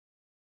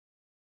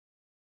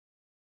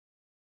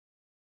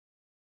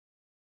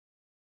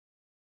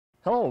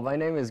Hello, my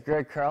name is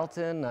Greg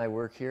Carlton. I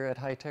work here at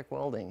High Tech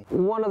Welding.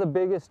 One of the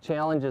biggest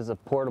challenges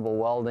of portable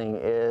welding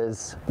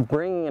is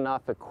bringing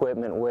enough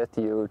equipment with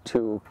you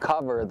to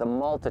cover the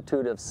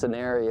multitude of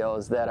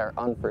scenarios that are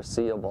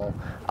unforeseeable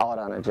out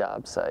on a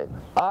job site.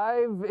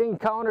 I've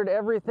encountered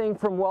everything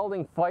from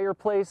welding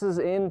fireplaces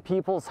in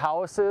people's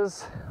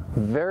houses,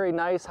 very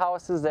nice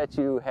houses that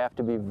you have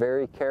to be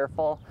very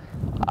careful,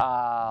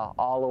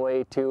 all the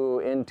way to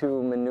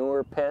into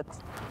manure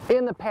pits.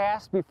 In the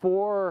past,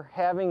 before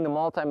having the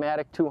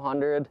Multimatic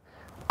 200,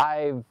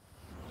 I've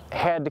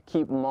had to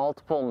keep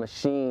multiple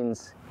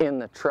machines in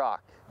the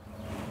truck.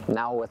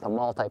 Now with a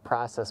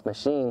multi-process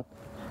machine,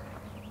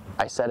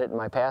 I set it in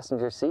my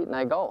passenger seat and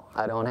I go.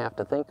 I don't have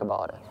to think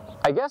about it.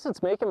 I guess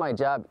it's making my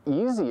job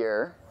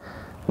easier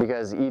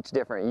because each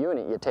different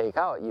unit you take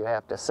out, you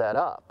have to set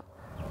up.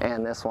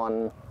 And this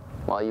one,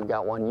 well, you've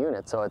got one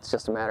unit, so it's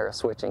just a matter of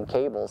switching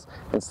cables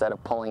instead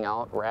of pulling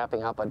out,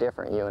 wrapping up a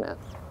different unit.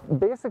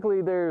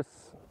 Basically, there's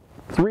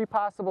three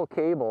possible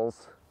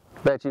cables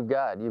that you've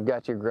got. You've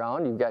got your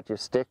ground, you've got your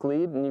stick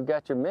lead, and you've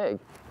got your MIG.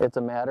 It's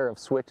a matter of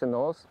switching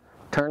those.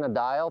 Turn a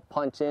dial,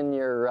 punch in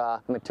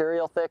your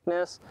material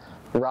thickness,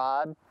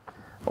 rod,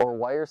 or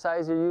wire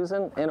size you're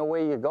using, and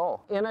away you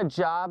go. In a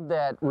job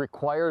that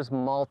requires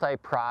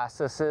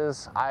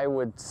multi-processes, I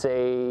would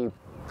say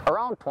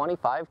around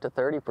 25 to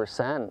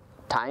 30%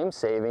 time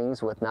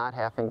savings with not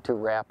having to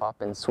wrap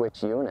up and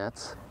switch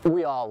units.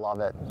 We all love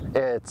it.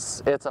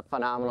 It's a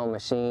phenomenal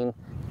machine.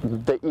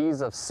 The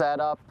ease of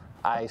setup,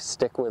 I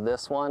stick with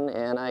this one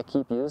and I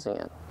keep using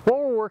it. What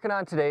we're working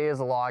on today is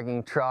a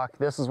logging truck.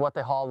 This is what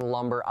they haul the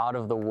lumber out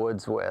of the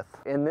woods with.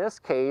 In this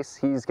case,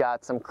 he's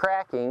got some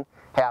cracking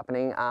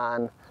happening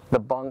on the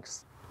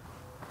bunk's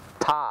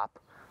top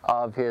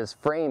of his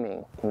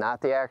framing,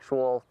 not the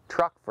actual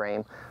truck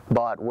frame,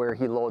 but where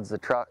he loads the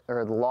truck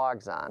or the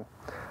logs on.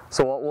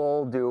 So what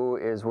we'll do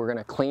is we're going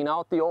to clean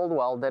out the old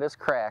weld that is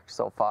cracked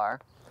so far,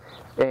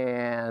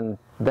 and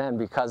then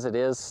because it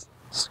is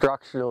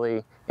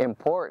structurally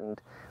important,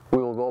 we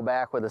will go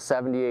back with a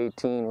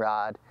 70-18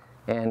 rod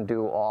and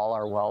do all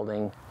our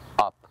welding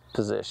up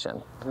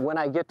position. When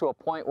I get to a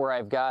point where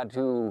I've got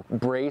to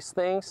brace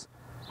things,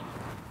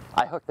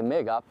 I hook the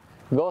MIG up,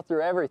 go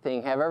through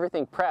everything, have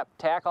everything prepped,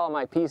 tack all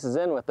my pieces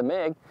in with the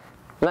MIG,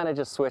 and then I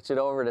just switch it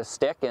over to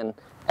stick and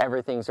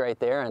everything's right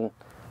there and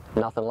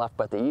nothing left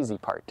but the easy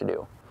part to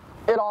do.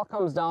 It all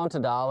comes down to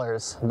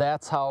dollars.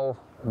 That's how,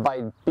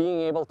 by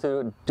being able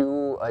to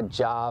do a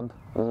job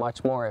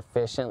much more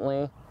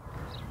efficiently,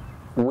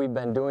 we've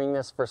been doing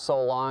this for so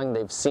long,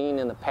 they've seen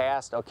in the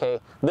past, okay,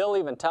 they'll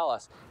even tell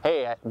us,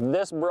 hey,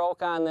 this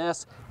broke on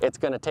this, it's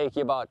going to take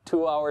you about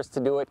 2 hours to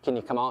do it, can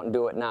you come out and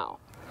do it now?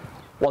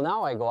 Well,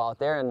 now I go out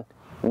there and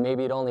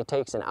maybe it only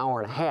takes an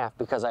hour and a half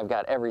because I've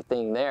got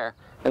everything there,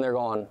 and they're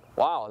going,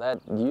 wow,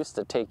 that used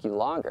to take you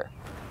longer.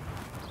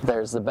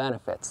 There's the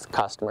benefits. The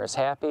customer is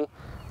happy.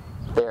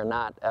 They're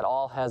not at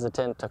all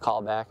hesitant to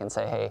call back and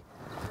say, hey,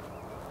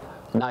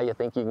 now you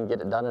think you can get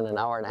it done in an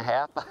hour and a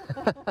half?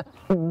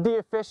 The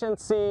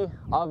efficiency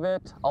of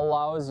it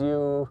allows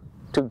you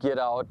to get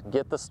out,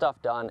 get the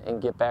stuff done,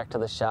 and get back to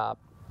the shop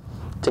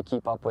to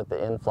keep up with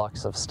the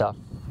influx of stuff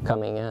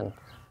coming in.